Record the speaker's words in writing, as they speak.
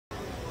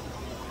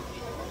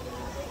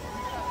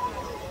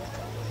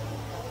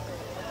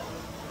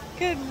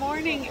Good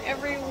morning,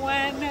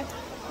 everyone.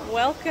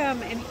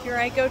 Welcome. And Here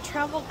I Go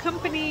Travel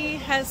Company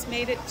has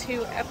made it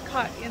to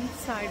Epcot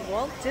inside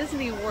Walt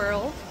Disney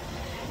World.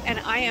 And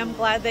I am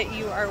glad that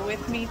you are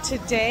with me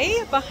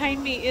today.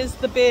 Behind me is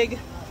the big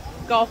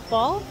golf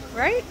ball,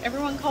 right?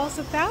 Everyone calls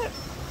it that.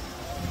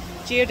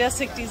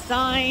 Geodesic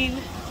design.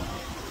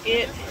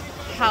 It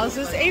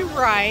houses a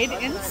ride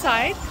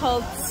inside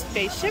called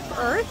Spaceship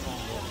Earth.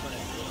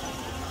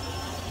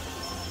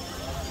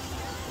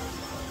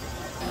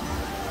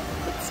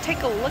 Let's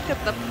take a look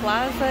at the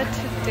plaza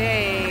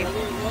today.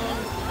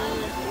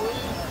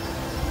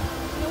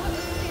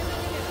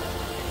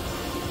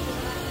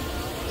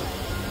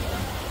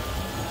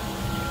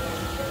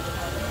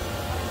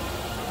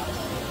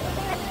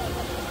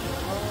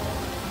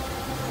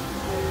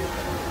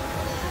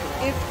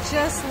 If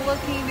just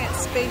looking at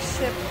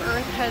Spaceship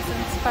Earth has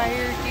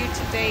inspired you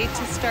today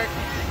to start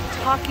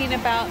talking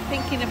about,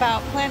 thinking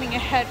about, planning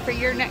ahead for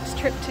your next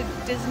trip to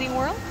Disney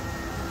World,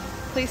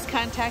 please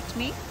contact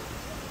me.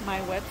 My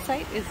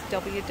website is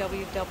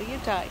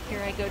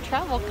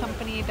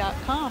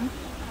www.hereigotravelcompany.com,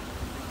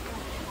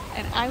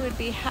 and I would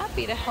be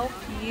happy to help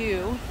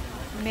you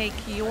make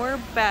your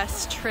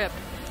best trip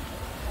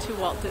to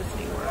Walt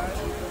Disney World.